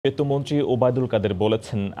সেতুমন্ত্রী ওবায়দুল কাদের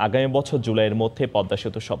বলেছেন, আগামী বছর জুলাইয়ের মধ্যে পদ্মা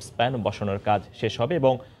সেতু সব স্প্যান বসানোর কাজ শেষ হবে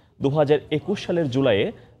এবং 2021 সালের জুলাইয়ে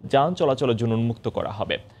যান চলাচলের জন্য উন্মুক্ত করা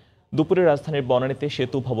হবে। দুপুরে রাজধানীর বনানীতে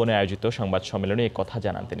সেতু ভবনে আয়োজিত সংবাদ সম্মেলনে এই কথা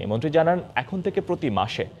জানান তিনি। মন্ত্রী জানান, এখন থেকে প্রতি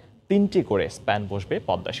মাসে 3টি করে স্প্যান বসবে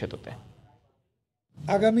পদ্মা সেতুতে।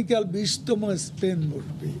 আগামীকাল 20তম স্প্যান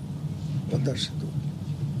বসবে পদ্মা সেতু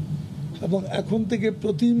এবং এখন থেকে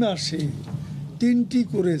প্রতি মাসে 3টি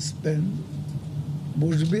করে স্প্যান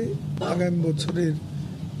বসবে। আগামী বছরের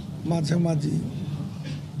মাঝামাঝি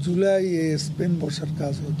জুলাই স্পেন বসার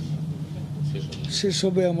কাজ হতো শেষ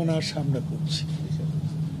হবে এমন আশা আমরা করছি।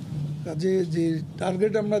 কাজে যে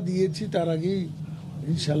টার্গেট আমরা দিয়েছি তার আগেই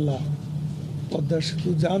ইনশাল্লাহ পদ্মা সেতু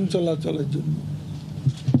যান চলাচলের জন্য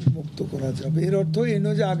মুক্ত করা যাবে। এর অর্থ এই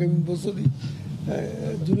নয় যে আগামী বছরই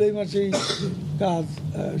জুলাই মাসেই কাজ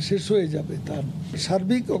শেষ হয়ে যাবে, তার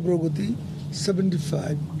সার্বিক অগ্রগতি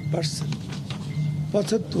 75%।